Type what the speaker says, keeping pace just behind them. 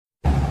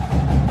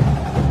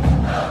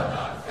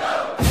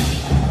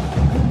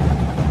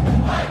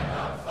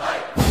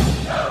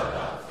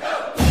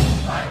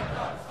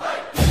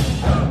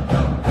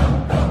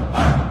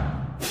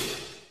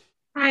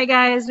right,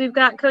 guys, we've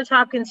got Coach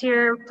Hopkins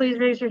here. Please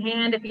raise your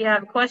hand if you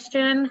have a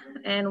question,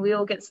 and we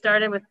will get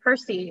started with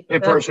Percy. Hey,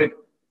 Percy.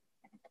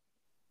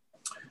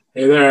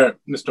 Hey there,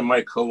 Mr.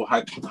 Michael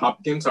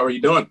Hopkins. How are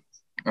you doing?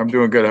 I'm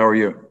doing good. How are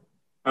you?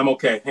 I'm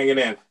okay, hanging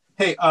in.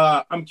 Hey,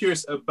 I'm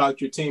curious about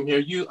your team here.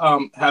 You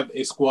have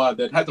a squad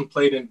that hasn't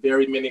played in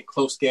very many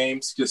close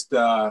games, just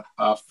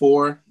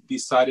 4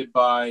 decided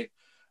by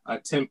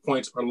 10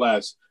 points or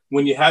less.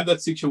 When you have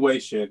that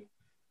situation,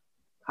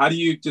 how do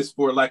you, just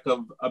for lack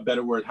of a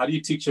better word, how do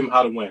you teach them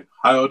how to win?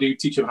 How do you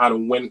teach them how to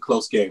win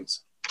close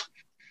games?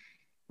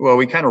 Well,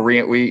 we kind of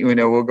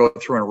we'll go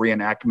through a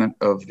reenactment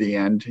of the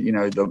end.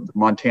 The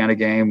Montana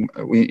game,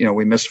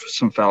 we missed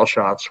some foul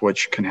shots,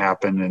 which can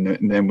happen,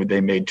 and then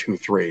they made 2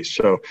 threes.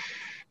 So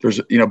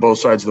there's both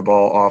sides of the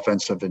ball,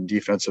 offensive and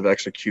defensive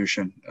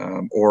execution.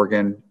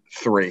 Oregon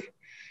 3.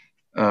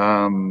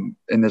 In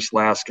this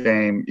last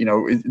game,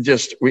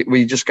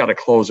 we just got to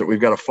close it. We've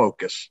got to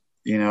focus,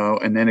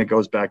 and then it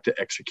goes back to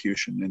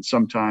execution. And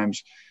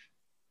sometimes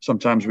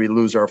we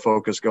lose our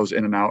focus, goes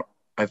in and out.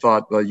 I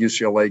thought the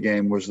UCLA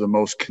game was the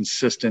most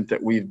consistent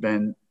that we've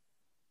been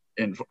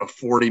in a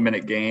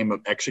 40-minute game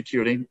of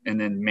executing and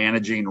then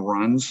managing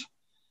runs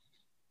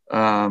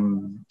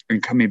and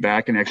coming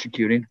back and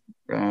executing.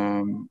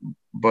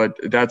 But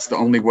that's the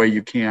only way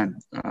you can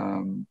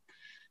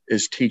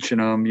is teaching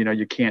them,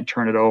 you can't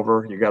turn it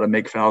over. You got to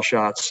make foul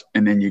shots,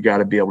 and then you got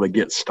to be able to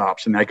get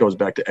stops. And that goes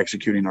back to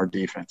executing our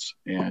defense.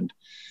 And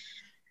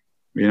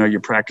you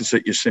practice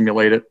it, you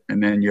simulate it,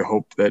 and then you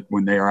hope that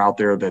when they are out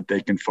there that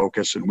they can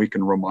focus and we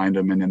can remind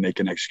them, and then they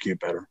can execute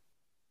better.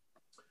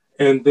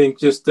 And then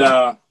just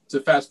to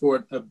fast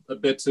forward a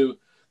bit to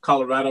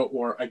Colorado,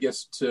 or I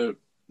guess to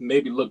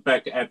maybe look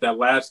back at that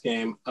last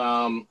game.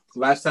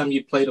 Last time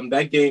you played them,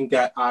 that game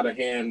got out of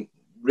hand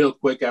real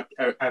quick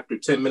after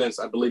 10 minutes.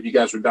 I believe you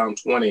guys were down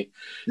 20.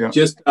 Yeah.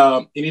 Just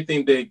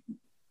anything the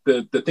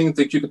things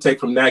that you can take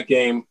from that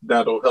game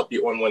that'll help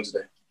you on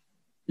Wednesday.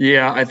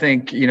 Yeah, I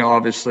think,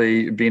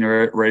 obviously being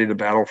ready to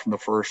battle from the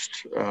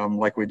first,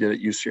 like we did at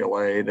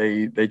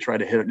UCLA, they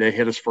tried to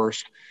hit us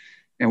first,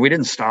 and we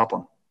didn't stop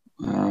them.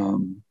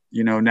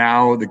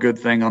 Now the good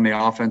thing on the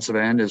offensive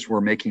end is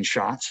we're making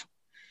shots.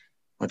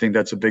 I think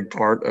that's a big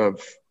part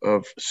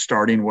of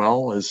starting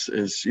well is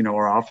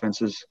our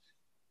offenses,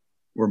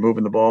 we're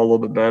moving the ball a little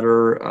bit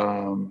better,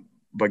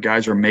 but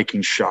guys are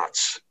making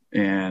shots,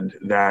 and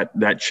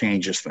that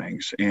changes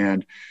things.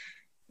 And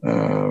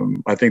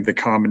I think the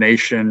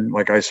combination,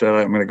 like I said,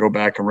 I'm going to go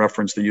back and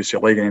reference the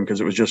UCLA game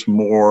because it was just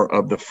more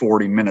of the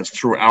 40 minutes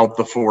throughout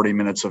the 40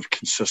 minutes of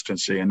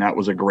consistency. And that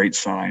was a great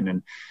sign.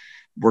 And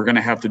we're going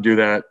to have to do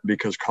that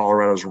because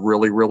Colorado is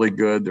really, really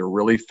good. They're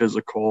really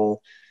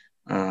physical.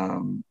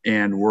 And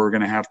we're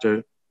going to have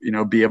to,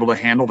 be able to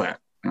handle that.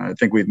 I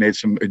think we've made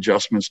some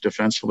adjustments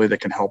defensively that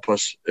can help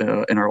us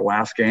in our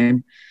last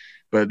game,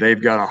 but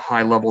they've got a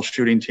high level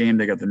shooting team.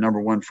 They got the number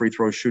 1 free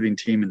throw shooting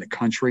team in the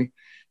country.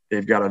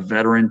 They've got a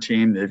veteran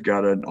team. They've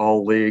got an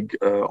all-league,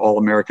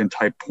 all-American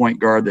type point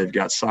guard. They've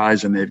got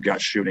size and they've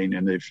got shooting,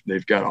 and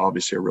they've got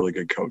obviously a really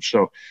good coach.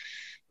 So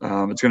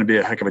it's going to be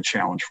a heck of a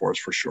challenge for us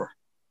for sure.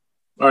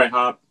 All right,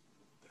 Hop.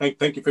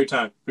 Thank you for your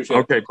time. Appreciate it.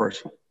 Okay, of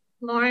course.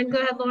 Lauren, go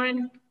ahead,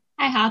 Lauren.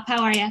 Hi, Hop.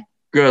 How are you?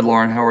 Good,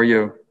 Lauren. How are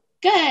you?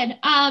 Good.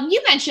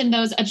 You mentioned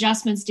those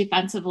adjustments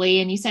defensively,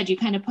 and you said you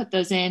kind of put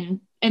those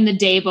in the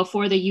day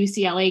before the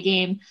UCLA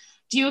game.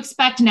 Do you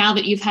expect now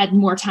that you've had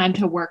more time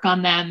to work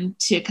on them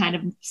to kind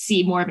of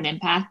see more of an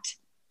impact?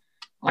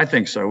 I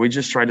think so. We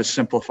just tried to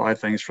simplify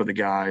things for the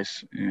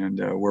guys, and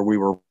where we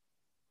were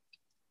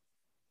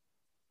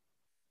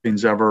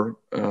things ever,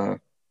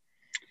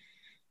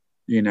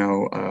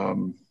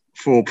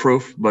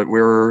 foolproof. But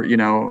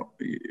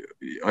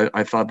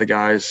I thought the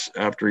guys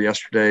after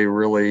yesterday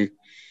really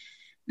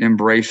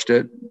embraced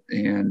it,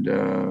 and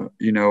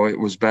it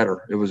was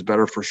better. It was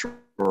better for sure.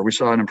 We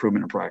saw an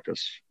improvement in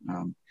practice.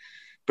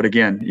 But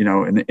again,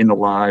 in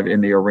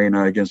the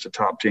arena against a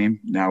top team,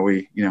 now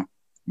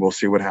we'll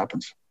see what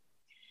happens.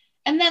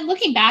 And then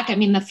looking back,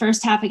 the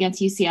first half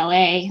against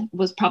UCLA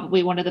was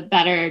probably one of the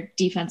better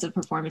defensive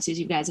performances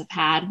you guys have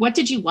had. What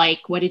did you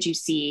like? What did you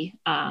see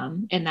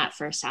in that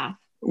first half?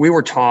 We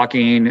were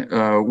talking.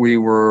 We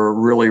were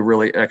really,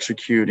 really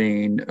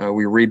executing.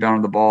 We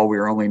rebounded the ball. We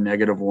were only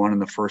 -1 in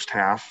the first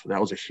half. That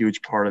was a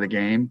huge part of the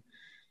game.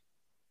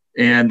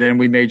 And then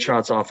we made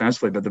shots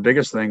offensively, but the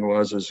biggest thing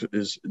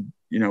is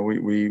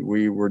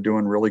we were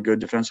doing really good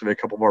defensively. A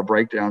couple of our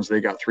breakdowns,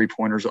 they got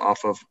 3-pointers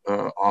off of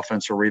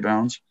offensive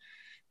rebounds,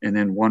 and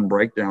then 1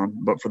 breakdown.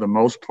 But for the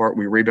most part,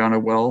 we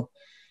rebounded well.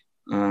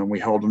 We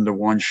held them to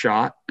 1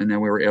 shot, and then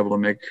we were able to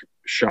make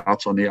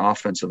shots on the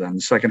offensive end.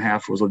 The second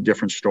half was a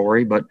different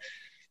story, but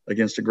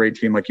against a great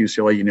team like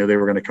UCLA, they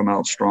were going to come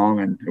out strong,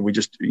 and we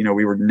just,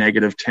 we were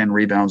 -10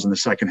 rebounds in the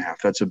second half.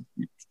 That's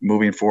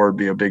moving forward,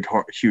 be a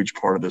huge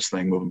part of this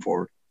thing moving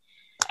forward.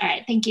 All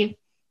right. Thank you.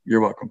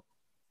 You're welcome.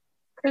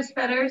 Chris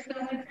Fetters. Go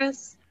ahead,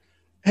 Chris.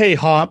 Hey,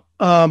 Hop.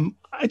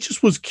 I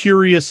just was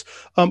curious.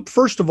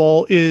 First of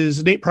all,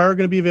 is Nate Pryor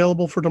going to be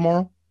available for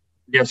tomorrow?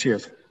 Yes, he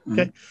is.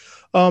 Okay.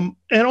 And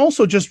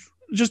also just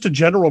just a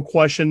general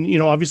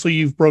question. Obviously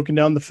you've broken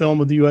down the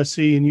film of the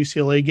USC and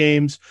UCLA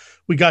games.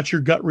 We got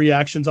your gut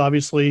reactions,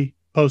 obviously,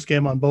 post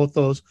game on both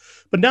those.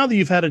 But now that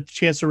you've had a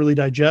chance to really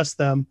digest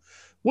them,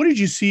 what did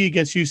you see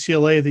against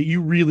UCLA that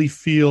you really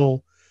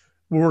feel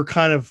were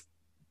kind of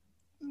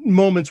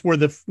moments where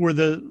the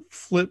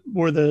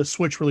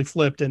switch really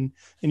flipped and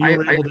you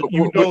were able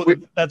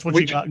to, that's what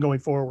you got going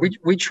forward?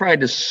 We tried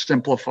to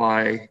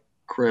simplify,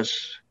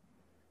 Chris,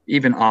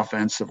 even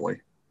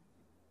offensively.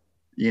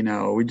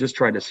 We just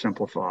tried to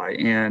simplify,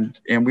 and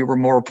we were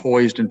more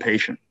poised and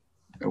patient.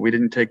 We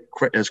didn't take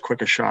as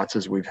quick a shots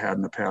as we've had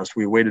in the past.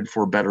 We waited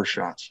for better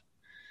shots.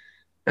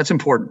 That's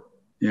important.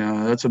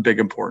 That's a big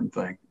important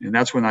thing. And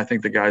that's when I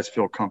think the guys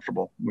feel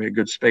comfortable. We had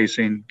good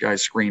spacing,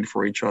 guys screened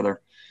for each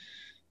other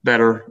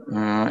better.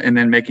 And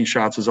then making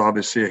shots is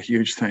obviously a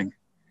huge thing.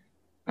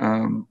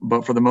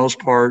 But for the most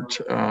part,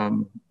 I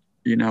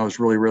was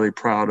really, really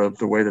proud of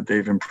the way that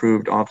they've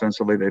improved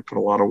offensively. They put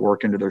a lot of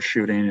work into their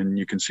shooting, and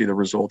you can see the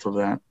result of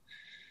that.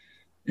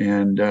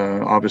 And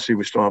obviously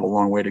we still have a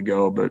long way to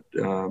go, but,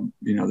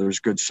 there's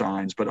good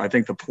signs. But I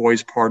think the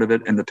poise part of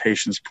it and the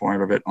patience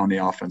part of it on the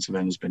offensive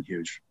end has been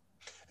huge.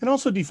 And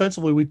also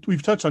defensively,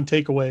 we've touched on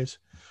takeaways.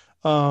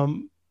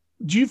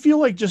 Do you feel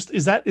like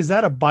is that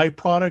a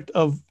byproduct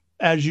of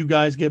as you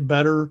guys get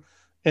better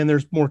and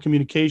there's more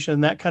communication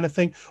and that kind of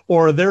thing?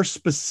 Or are there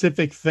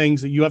specific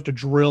things that you have to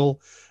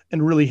drill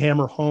and really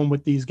hammer home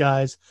with these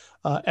guys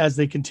as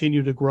they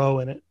continue to grow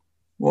in it?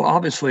 Well,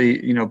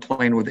 obviously,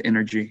 playing with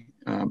energy,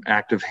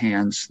 active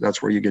hands,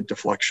 that's where you get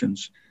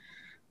deflections,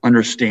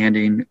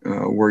 understanding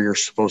where you're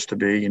supposed to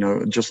be,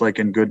 just like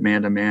in good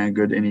man-to-man,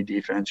 good any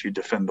defense, you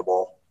defend the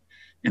ball.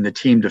 And the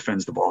team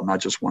defends the ball, not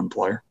just one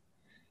player.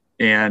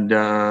 And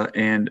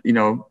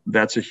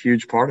that's a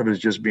huge part of it, is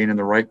just being in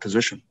the right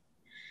position.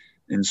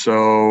 And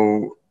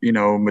so,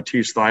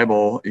 Matisse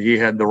Thybulle, he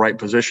had the right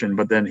position,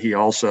 but then he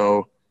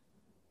also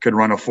could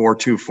run a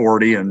 4.2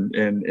 40 and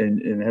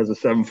has a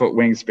 7-foot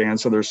wingspan.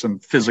 So there's some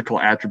physical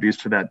attributes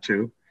to that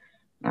too.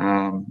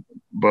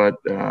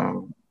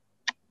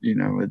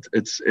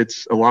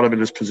 It's a lot of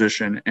it is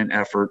position and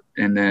effort,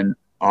 and then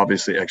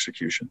obviously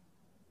execution.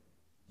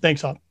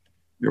 Thanks, Hop.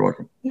 You're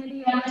welcome.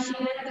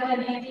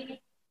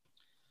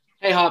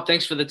 Hey, Hop,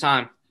 thanks for the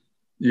time.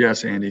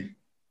 Yes, Andy.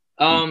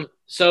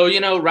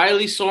 So,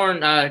 Riley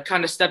Sorn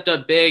kind of stepped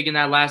up big in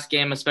that last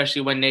game,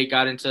 especially when Nate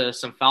got into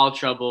some foul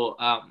trouble.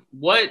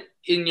 What,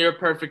 in your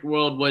perfect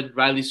world, would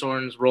Riley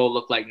Sorn's role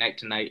look like night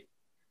to night?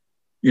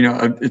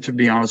 To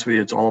be honest with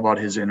you, it's all about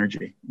his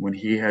energy. When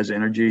he has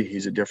energy,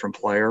 he's a different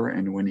player.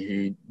 And when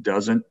he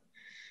doesn't,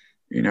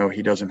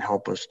 he doesn't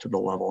help us to the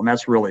level. And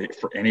that's really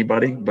for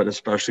anybody, but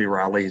especially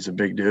Riley. He's a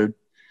big dude,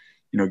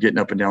 getting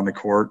up and down the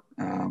court.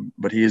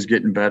 But he is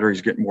getting better.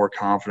 He's getting more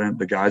confident.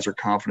 The guys are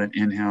confident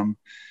in him.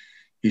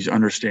 He's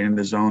understanding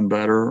the zone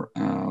better.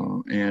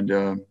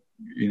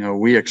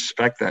 We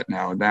expect that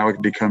now. Now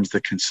it becomes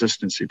the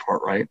consistency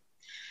part, right,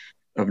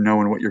 of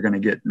knowing what you're going to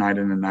get night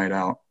in and night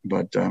out.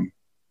 But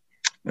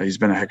he's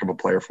been a heck of a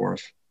player for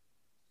us.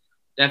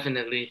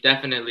 Definitely.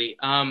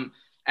 And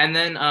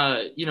then,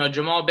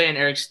 Jamal Bay and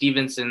Eric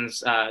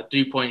Stevenson's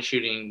 3-point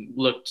shooting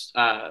looked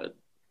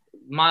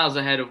miles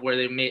ahead of where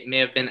they may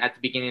have been at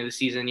the beginning of the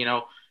season.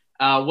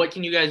 What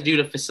can you guys do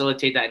to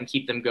facilitate that and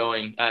keep them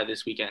going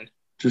this weekend?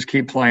 Just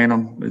keep playing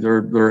them.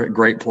 They're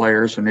great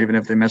players, and even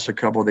if they miss a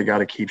couple, they got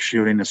to keep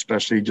shooting,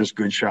 especially just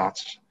good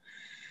shots.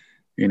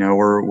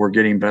 We're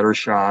getting better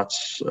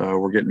shots.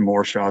 We're getting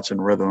more shots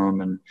in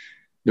rhythm, and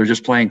they're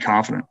just playing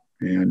confident.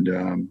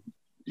 And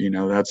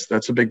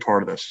that's a big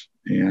part of this.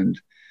 And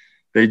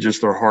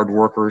they're hard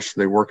workers.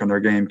 They work on their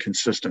game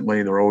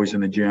consistently. They're always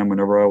in the gym.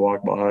 Whenever I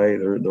walk by,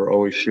 they're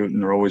always shooting.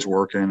 They're always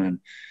working,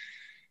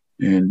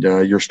 and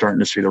you're starting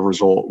to see the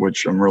result,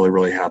 which I'm really,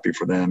 really happy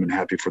for them and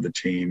happy for the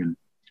team and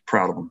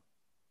proud of them.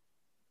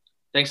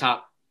 Thanks,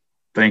 Hop.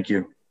 Thank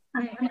you.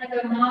 All right, I'm going to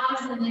go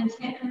Maz and then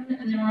Tim,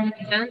 and then we're going to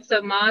be done.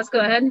 So Maz, go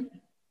ahead.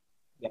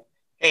 Yeah.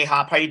 Hey,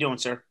 Hop, how you doing,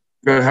 sir?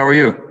 Good. How are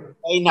you?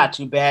 Hey, not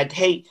too bad.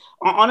 Hey,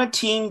 on a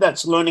team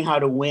that's learning how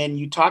to win,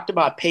 you talked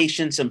about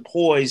patience and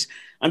poise.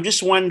 I'm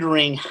just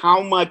wondering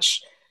how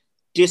much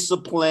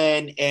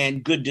discipline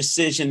and good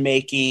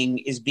decision-making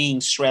is being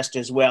stressed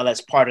as well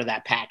as part of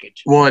that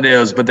package. Well, it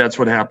is, but that's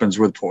what happens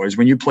with poise.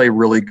 When you play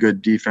really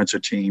good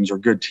defensive teams or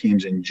good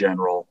teams in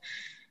general,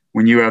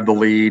 when you have the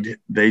lead,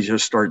 they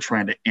just start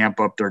trying to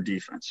amp up their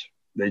defense.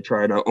 They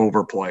try to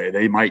overplay.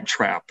 They might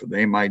trap.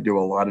 They might do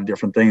a lot of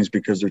different things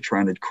because they're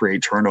trying to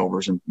create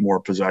turnovers and more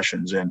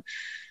possessions. And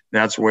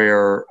that's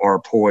where our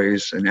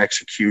poise and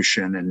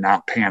execution and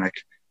not panic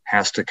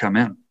has to come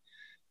in.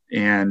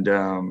 And,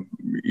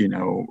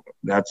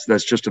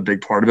 that's just a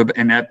big part of it.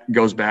 And that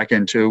goes back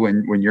into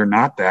when you're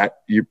not that,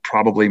 you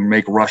probably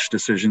make rush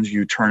decisions.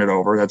 You turn it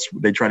over.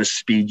 They try to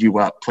speed you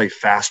up, play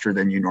faster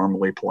than you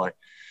normally play.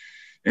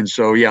 And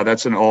so, yeah,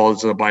 it's a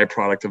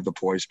byproduct of the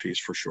poise piece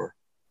for sure.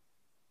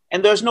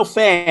 And there's no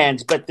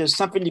fans, but there's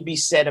something to be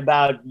said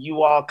about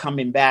you all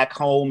coming back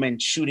home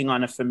and shooting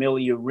on a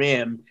familiar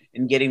rim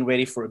and getting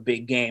ready for a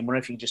big game. I wonder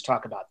if you can just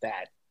talk about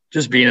that.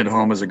 just being at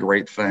home is a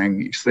great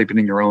thing. Sleeping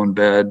in your own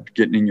bed,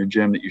 getting in your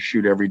gym that you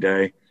shoot every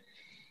day.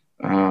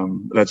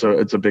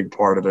 It's a big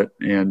part of it.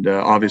 And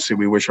obviously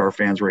we wish our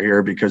fans were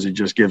here because it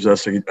just gives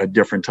us a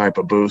different type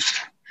of boost.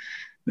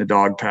 The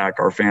dog pack,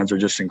 our fans are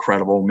just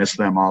incredible. Miss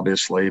them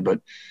obviously, but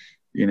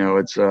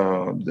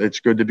it's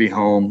good to be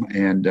home,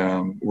 and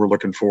we're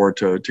looking forward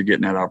to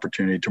getting that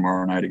opportunity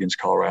tomorrow night against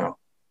Colorado.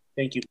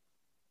 Thank you.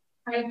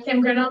 All right,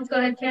 Kim Grinolds, go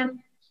ahead,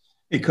 Kim.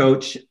 Hey,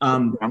 Coach.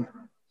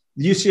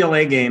 The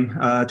UCLA game,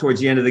 towards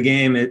the end of the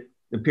game, it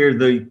appeared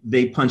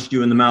they punched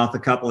you in the mouth a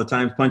couple of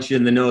times, punched you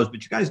in the nose,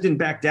 but you guys didn't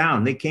back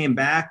down. They came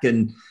back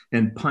and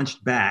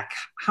punched back.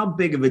 How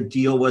big of a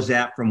deal was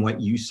that from what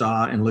you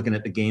saw and looking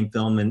at the game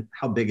film, and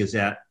how big is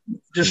that?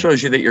 Just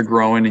shows you that you're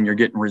growing and you're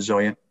getting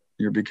resilient.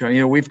 You're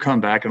becoming, we've come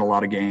back in a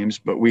lot of games,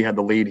 but we had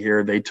the lead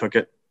here. They took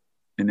it,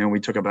 and then we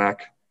took it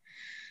back.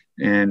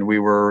 And we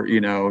were,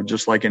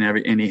 just like in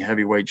any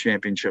heavyweight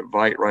championship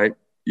fight, right?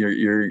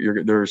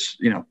 There's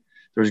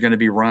going to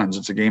be runs.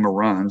 It's a game of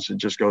runs. It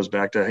just goes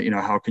back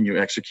to, how can you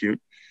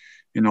execute?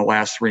 In the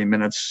last 3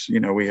 minutes,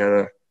 we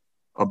had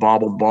a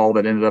bobbled ball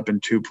that ended up in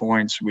 2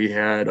 points. We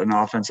had an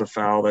offensive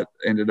foul that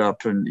ended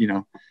up and,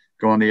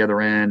 going the other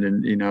end.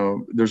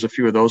 And, there's a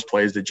few of those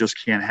plays that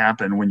just can't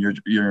happen when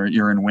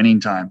you're in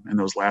winning time in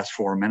those last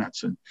 4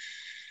 minutes.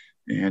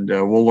 And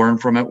we'll learn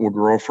from it. We'll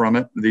grow from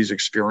it. These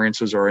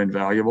experiences are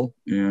invaluable,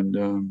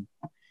 and,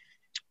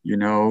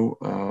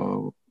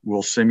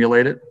 we'll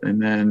simulate it,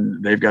 and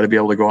then they've got to be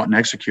able to go out and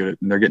execute it,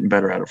 and they're getting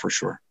better at it for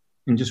sure.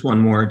 And just one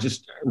more,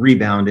 just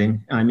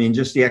rebounding. I mean,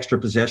 just the extra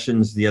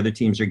possessions the other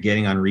teams are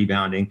getting on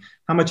rebounding.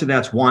 How much of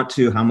that's want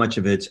to, how much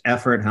of it's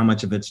effort, how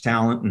much of it's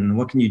talent, and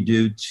what can you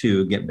do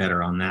to get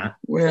better on that?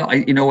 Well,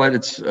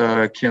 it's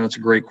Ken, it's a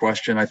great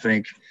question. I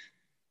think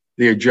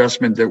the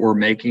adjustment that we're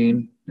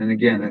making, and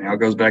again, it now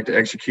goes back to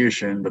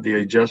execution, but the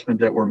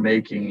adjustment that we're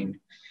making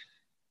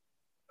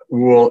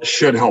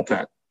should help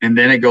that. And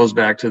then it goes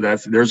back to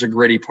that. There's a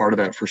gritty part of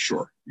that for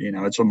sure.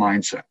 It's a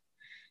mindset.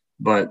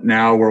 But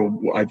now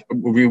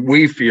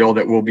we feel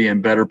that we'll be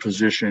in better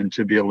position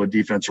to be able to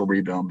defensive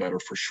rebound better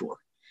for sure.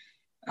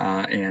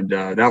 And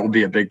that will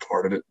be a big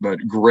part of it.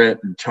 But grit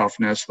and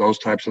toughness, those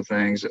types of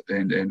things,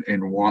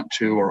 and want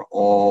to are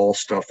all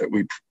stuff that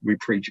we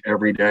preach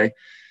every day.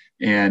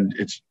 And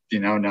it's,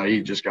 now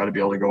you just got to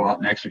be able to go out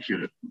and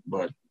execute it.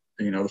 But,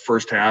 the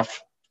first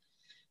half,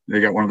 they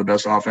got one of the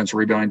best offensive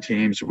rebounding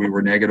teams. We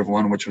were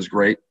 -1, which was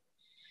great.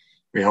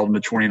 We held them to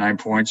 29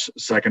 points.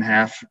 Second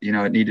half,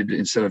 it needed,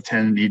 instead of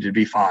 10, it needed to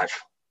be 5.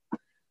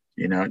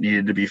 It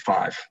needed to be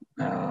 5.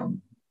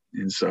 And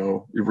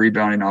so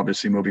rebounding,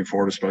 obviously, moving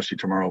forward, especially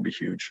tomorrow, will be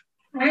huge.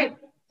 All right.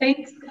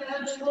 Thanks,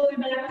 Coach. We'll be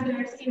back with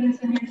Erik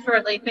Stevenson here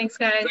shortly. Thanks,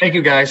 guys. Thank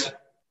you, guys.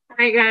 All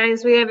right,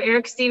 guys. We have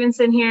Erik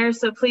Stevenson here,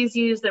 so please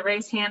use the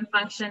raise hand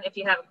function if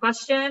you have a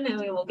question, and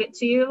we will get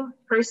to you.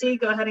 Percy,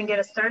 go ahead and get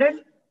us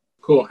started.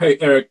 Cool. Hey,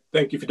 Erik,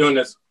 thank you for doing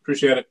this.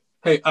 Appreciate it.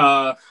 Hey,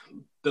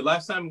 the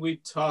last time we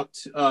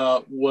talked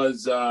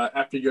was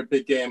after your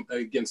big game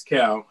against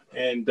Cal.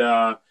 And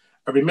I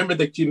remember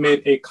that you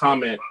made a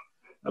comment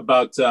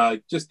about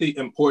just the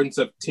importance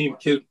of team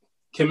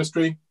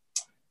chemistry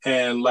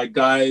and like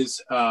guys,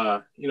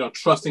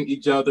 trusting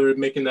each other,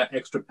 making that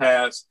extra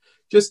pass,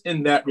 just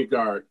in that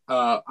regard.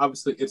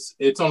 Obviously,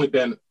 it's only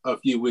been a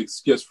few weeks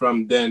just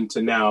from then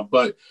to now,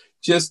 but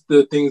just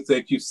the things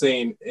that you've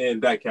seen in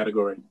that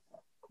category.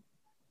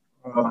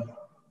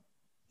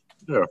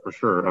 Yeah, for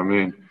sure. I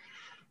mean,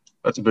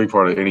 that's a big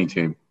part of any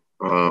team.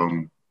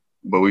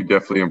 But we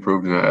definitely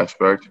improved in that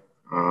aspect,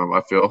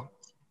 I feel.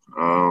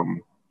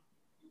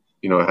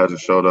 It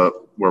hasn't showed up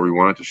where we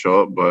want it to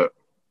show up, but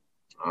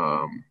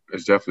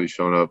it's definitely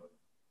shown up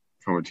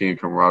from a team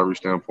camaraderie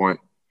standpoint.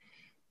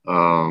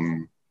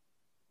 And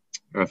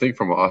I think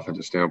from an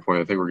offensive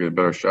standpoint, I think we're getting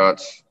better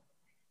shots,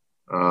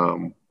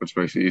 which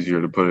makes it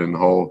easier to put it in the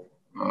hole,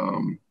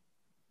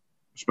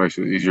 which makes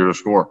it easier to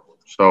score.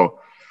 So,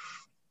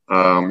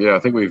 I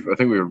think we've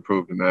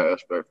improved in that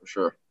aspect for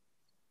sure.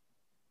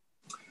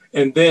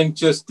 And then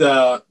just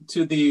to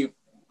the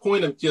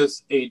point of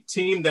just a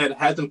team that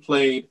hasn't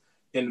played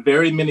in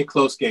very many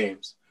close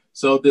games.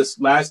 So this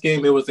last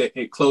game, it was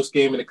a close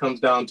game, and it comes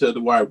down to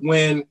the wire.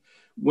 When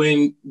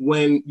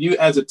you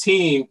as a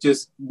team,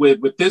 just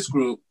with this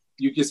group,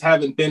 you just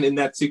haven't been in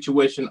that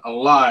situation a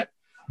lot.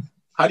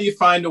 How do you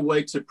find a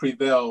way to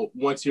prevail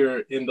once you're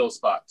in those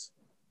spots?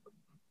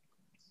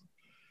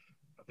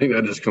 I think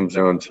that just comes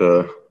down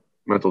to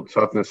mental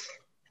toughness.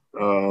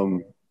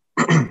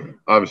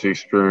 Obviously,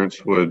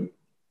 experience would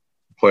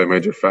play a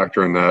major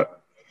factor in that.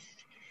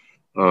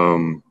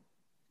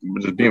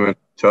 But just being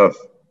tough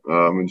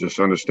and just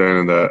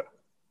understanding that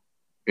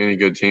any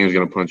good team is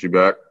going to punch you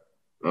back.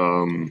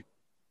 There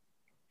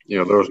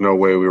was no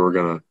way we were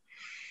going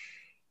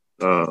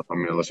to,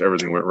 unless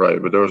everything went right,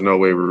 but there was no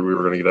way we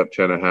were going to get up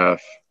 10.5,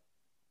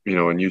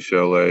 and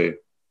UCLA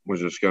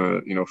was just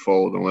going to,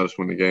 fold and let us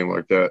win the game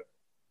like that.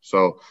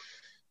 So,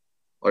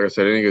 like I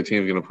said, any good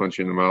team is going to punch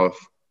you in the mouth.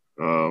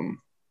 I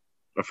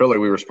felt like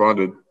we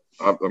responded.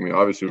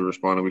 Obviously we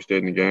responded. We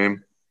stayed in the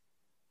game.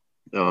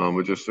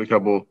 With just a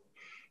couple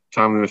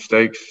timely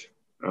mistakes.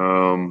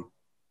 You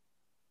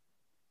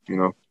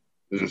know,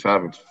 it just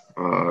happens.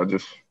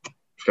 Just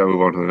got to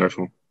move on to the next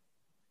one.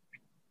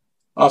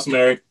 Awesome,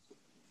 Eric.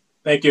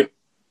 Thank you.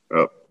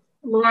 Yep.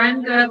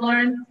 Lauren, go ahead,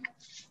 Lauren.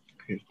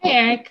 Hey,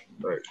 Eric.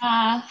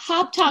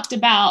 Hop talked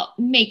about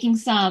making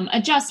some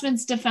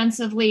adjustments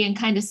defensively and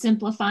kind of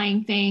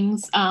simplifying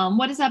things.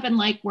 What has that been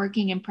like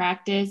working in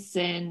practice?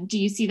 And do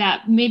you see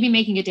that maybe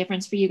making a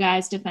difference for you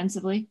guys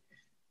defensively?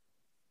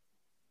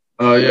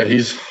 Yeah,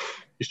 he's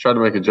tried to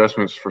make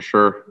adjustments for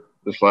sure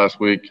this last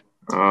week.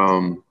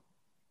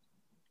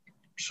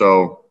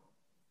 So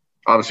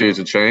obviously it's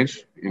a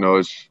change. You know,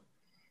 it's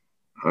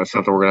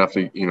something we're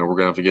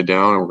gonna have to get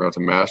down, and we're gonna have to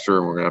master,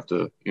 and we're gonna have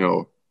to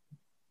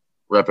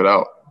rep it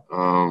out.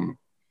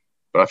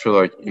 But I feel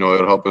like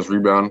it'll help us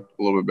rebound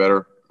a little bit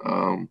better.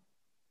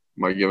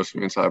 Might give us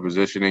some inside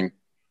positioning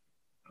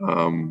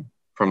from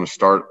the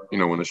start.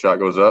 When the shot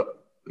goes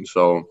up, and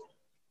so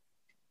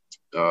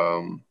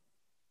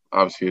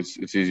obviously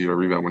it's easier to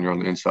rebound when you're on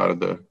the inside of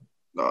the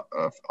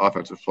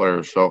offensive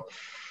players. So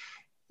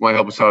might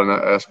help us out in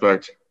that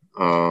aspect.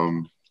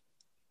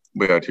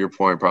 But yeah, to your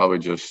point, probably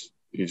you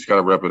just got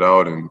to rep it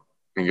out and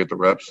get the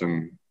reps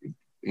and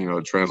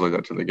translate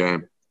that to the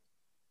game.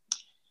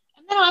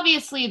 And then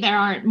obviously there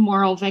aren't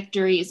moral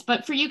victories,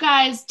 but for you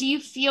guys, do you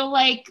feel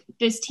like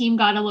this team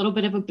got a little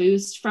bit of a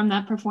boost from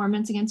that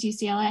performance against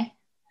UCLA?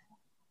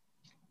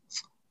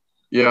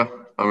 Yeah,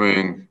 I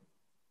mean,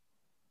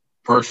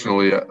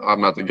 personally,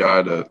 I'm not the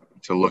guy to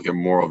look at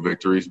moral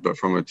victories, but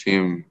from a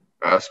team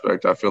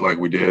aspect, I feel like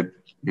we did,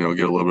 get a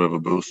little bit of a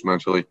boost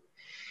mentally.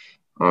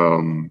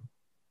 We're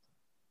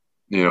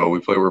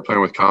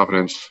playing with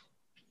confidence,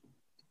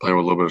 playing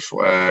with a little bit of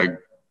swag.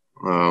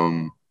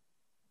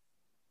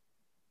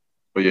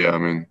 But yeah, I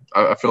mean,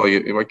 I feel like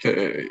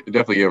it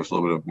definitely gave us a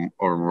little bit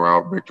of a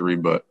morale victory,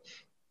 but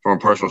from a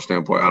personal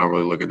standpoint, I don't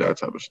really look at that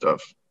type of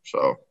stuff.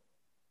 So,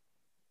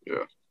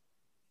 yeah.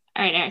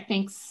 All right, Eric,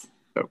 thanks.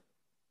 Yep.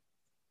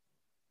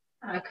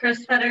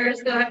 Chris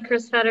Fetters, go ahead,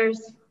 Chris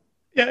Fetters.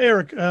 Yeah,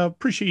 Eric,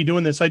 appreciate you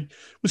doing this. I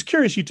was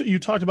curious, you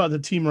talked about the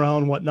team morale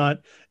and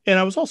whatnot, and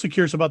I was also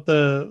curious about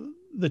the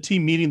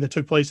team meeting that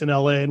took place in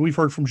LA, and we've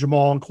heard from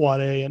Jamal and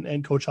Quad A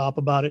and Coach Hop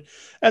about it.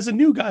 As a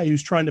new guy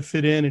who's trying to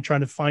fit in and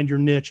trying to find your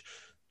niche,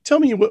 tell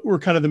me what were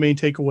kind of the main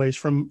takeaways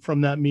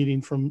from that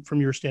meeting from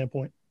your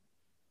standpoint.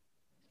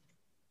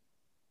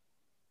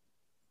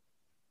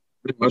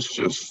 Pretty much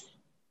just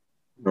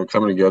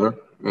coming together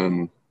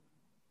and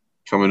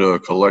coming to a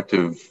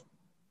collective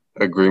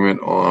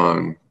agreement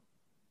on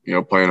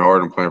playing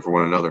hard and playing for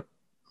one another.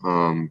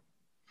 That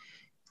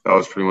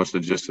was pretty much the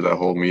gist of that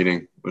whole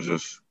meeting, was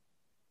just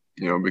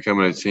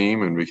becoming a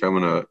team and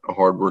becoming a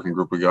hard-working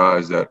group of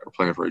guys that are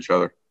playing for each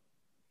other.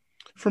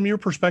 From your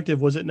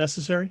perspective, was it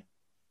necessary?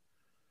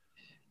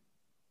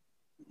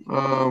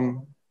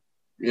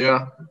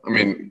 Yeah. I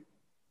mean,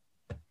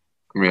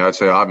 I'd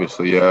say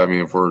obviously, yeah. I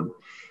mean, if we're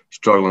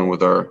struggling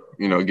with our,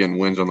 getting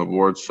wins on the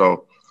board,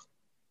 so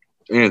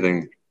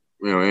anything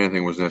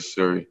was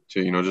necessary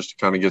to, just to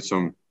kind of get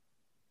some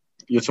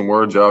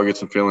words out, get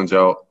some feelings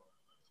out,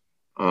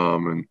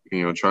 and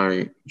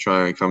try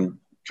and come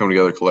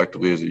together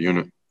collectively as a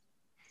unit.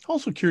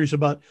 Also curious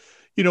about,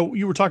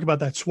 you were talking about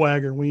that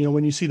swagger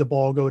when you see the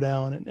ball go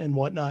down and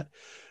whatnot.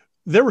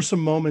 There were some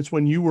moments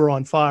when you were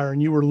on fire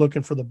and you were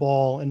looking for the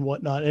ball and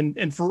whatnot.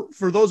 And for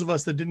those of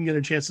us that didn't get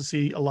a chance to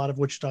see a lot of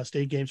Wichita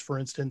State games, for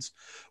instance,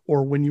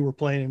 or when you were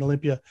playing in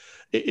Olympia,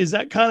 is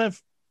that kind of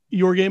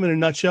your game in a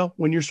nutshell?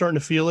 When you're starting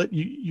to feel it,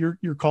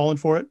 you're calling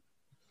for it?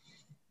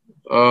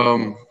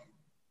 From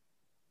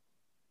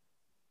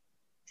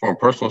a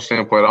personal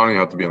standpoint, I don't even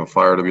have to be on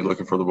fire to be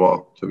looking for the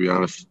ball, to be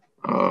honest.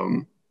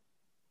 I've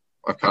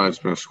kind of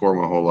just been a scorer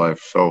my whole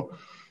life. So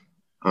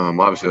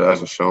obviously that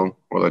hasn't shown,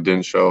 or that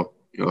didn't show,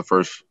 the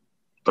first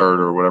third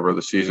or whatever of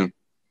the season.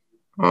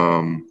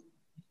 But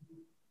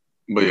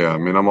yeah, I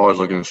mean, I'm always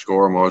looking to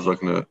score. I'm always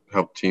looking to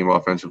help the team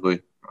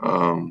offensively,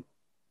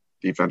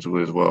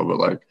 defensively as well. But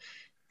like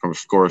from a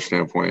scorer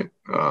standpoint,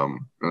 at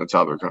the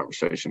top of the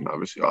conversation,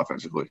 obviously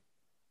offensively.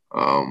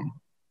 But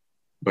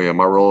yeah,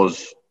 my role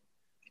is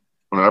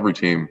on every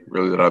team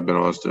really that I've been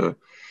on is to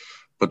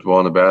put the ball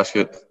in the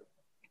basket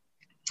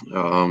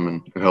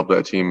and help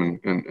that team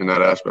in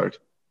that aspect.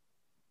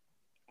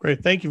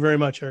 Great. Thank you very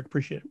much, Eric.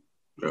 Appreciate it.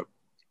 Yep.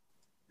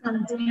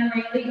 Dan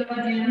Riley, go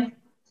ahead, Dan.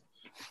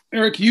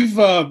 Eric, you've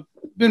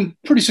been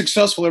pretty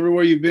successful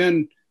everywhere you've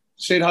been.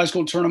 State high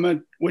school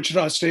tournament,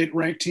 Wichita State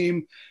ranked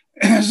team.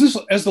 Has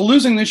the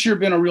losing this year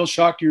been a real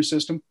shock to your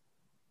system?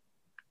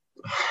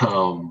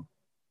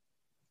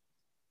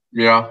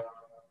 Yeah,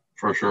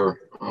 for sure.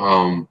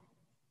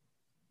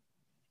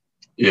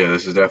 Yeah,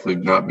 this has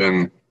definitely not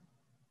been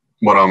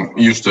what I'm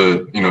used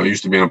to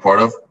being a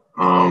part of.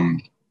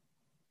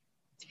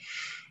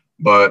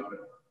 But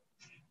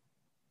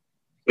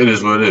it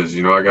is what it is.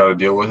 I got to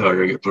deal with it. I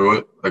got to get through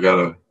it. I got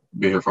to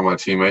be here for my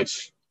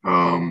teammates. We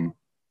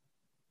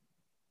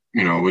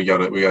got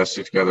to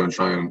stick together and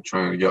trying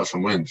to get out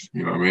some wins.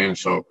 You know what I mean?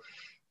 So,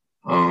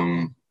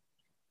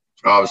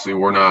 obviously,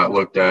 we're not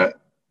looked at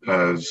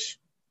as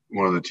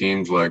one of the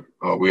teams like,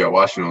 oh, we got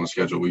Washington on the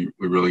schedule. We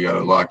really got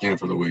to lock in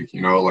for the week.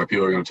 You know, like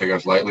people are going to take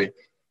us lightly.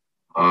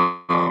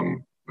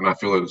 And I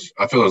feel as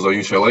though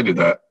UCLA did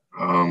that,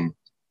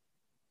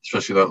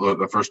 especially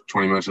the first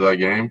 20 minutes of that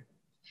game.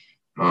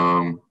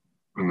 And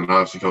then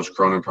obviously Coach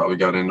Cronin probably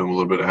got into them a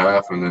little bit at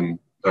half, and then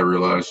they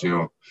realized, you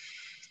know,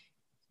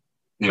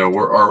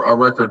 our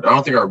record. I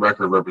don't think our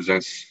record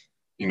represents,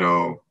 you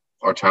know,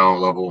 our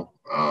talent level,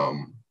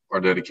 our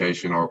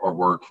dedication, our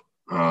work.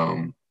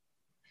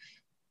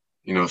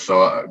 You know,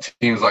 so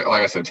teams like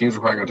I said, teams are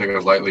probably going to take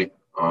us lightly.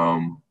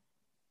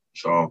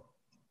 So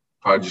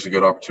probably just a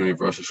good opportunity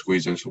for us to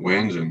squeeze in some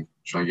wins and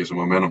try and get some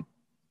momentum.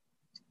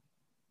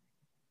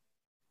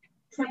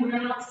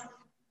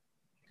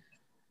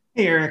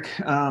 Hey, Eric.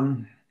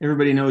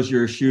 Everybody knows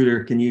you're a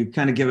shooter. Can you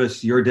kind of give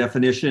us your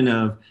definition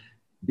of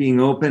being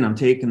open, I'm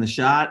taking the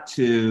shot,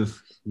 to,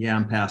 yeah,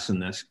 I'm passing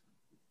this?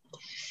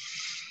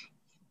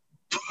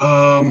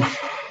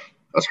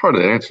 That's hard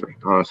to answer,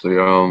 honestly.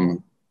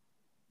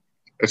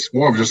 It's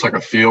more of just like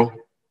a feel,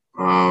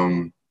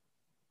 you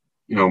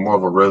know, more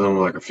of a rhythm,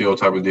 like a feel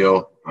type of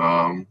deal.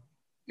 You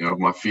know, if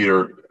my feet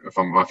are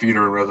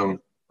in rhythm,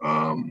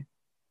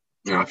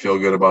 you know, I feel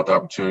good about the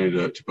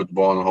opportunity to put the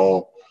ball in the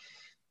hole.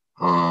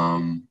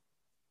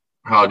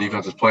 How the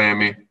defense is playing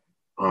me,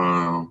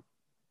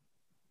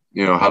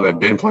 you know, how they've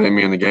been playing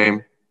me in the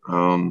game.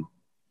 But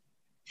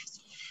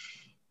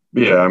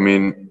yeah, I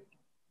mean,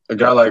 a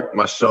guy like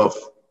myself,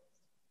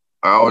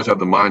 I always have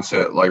the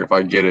mindset, like, if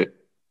I get it,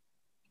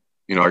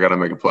 you know, I got to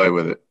make a play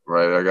with it,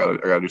 right? I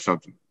got to do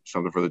something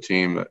for the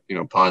team that, you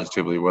know,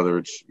 positively, whether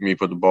it's me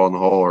put the ball in the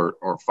hole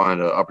or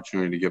find an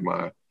opportunity to get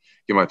my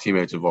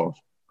teammates involved.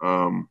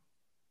 So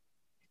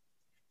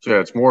yeah,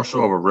 it's more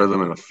so of a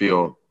rhythm and a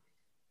feel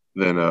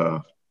than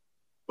oh,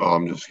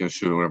 I'm just going to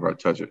shoot it whenever I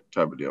touch it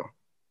type of deal.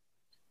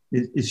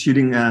 Is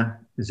shooting,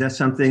 is that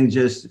something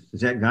is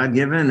that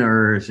God-given,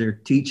 or is there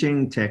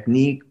teaching,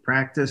 technique,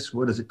 practice?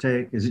 What does it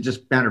take? Is it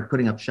just a matter of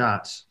putting up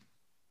shots?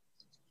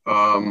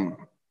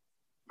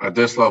 At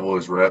this level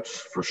is reps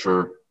for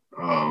sure.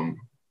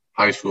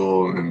 High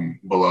school and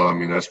below, I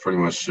mean, that's pretty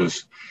much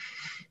just,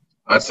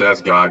 I'd say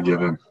that's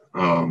God-given.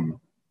 You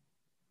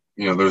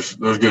know, there's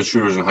good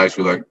shooters in high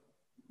school that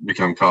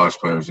become college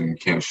players and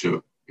can't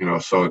shoot, you know,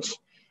 so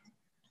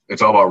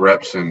it's all about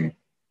reps and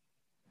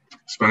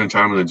spending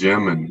time in the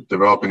gym and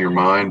developing your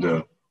mind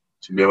to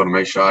be able to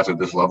make shots at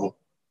this level.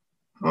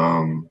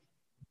 So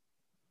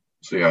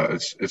yeah,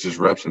 it's just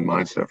reps and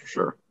mindset for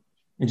sure.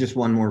 And just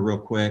one more real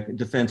quick,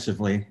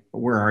 defensively,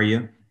 where are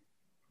you?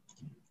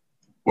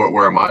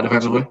 Where am I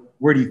defensively?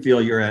 Where do you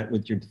feel you're at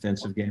with your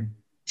defensive game?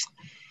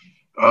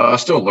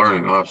 Still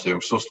learning, obviously.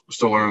 I'm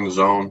still learning the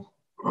zone.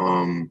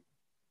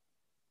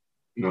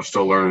 You know,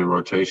 still learning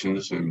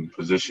rotations and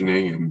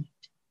positioning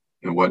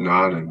and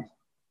whatnot. And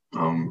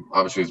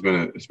obviously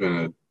it's been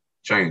a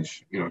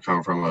change, you know,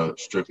 coming from a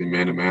strictly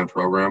man-to-man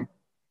program.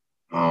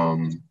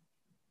 So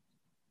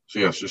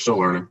yes, you're still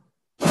learning.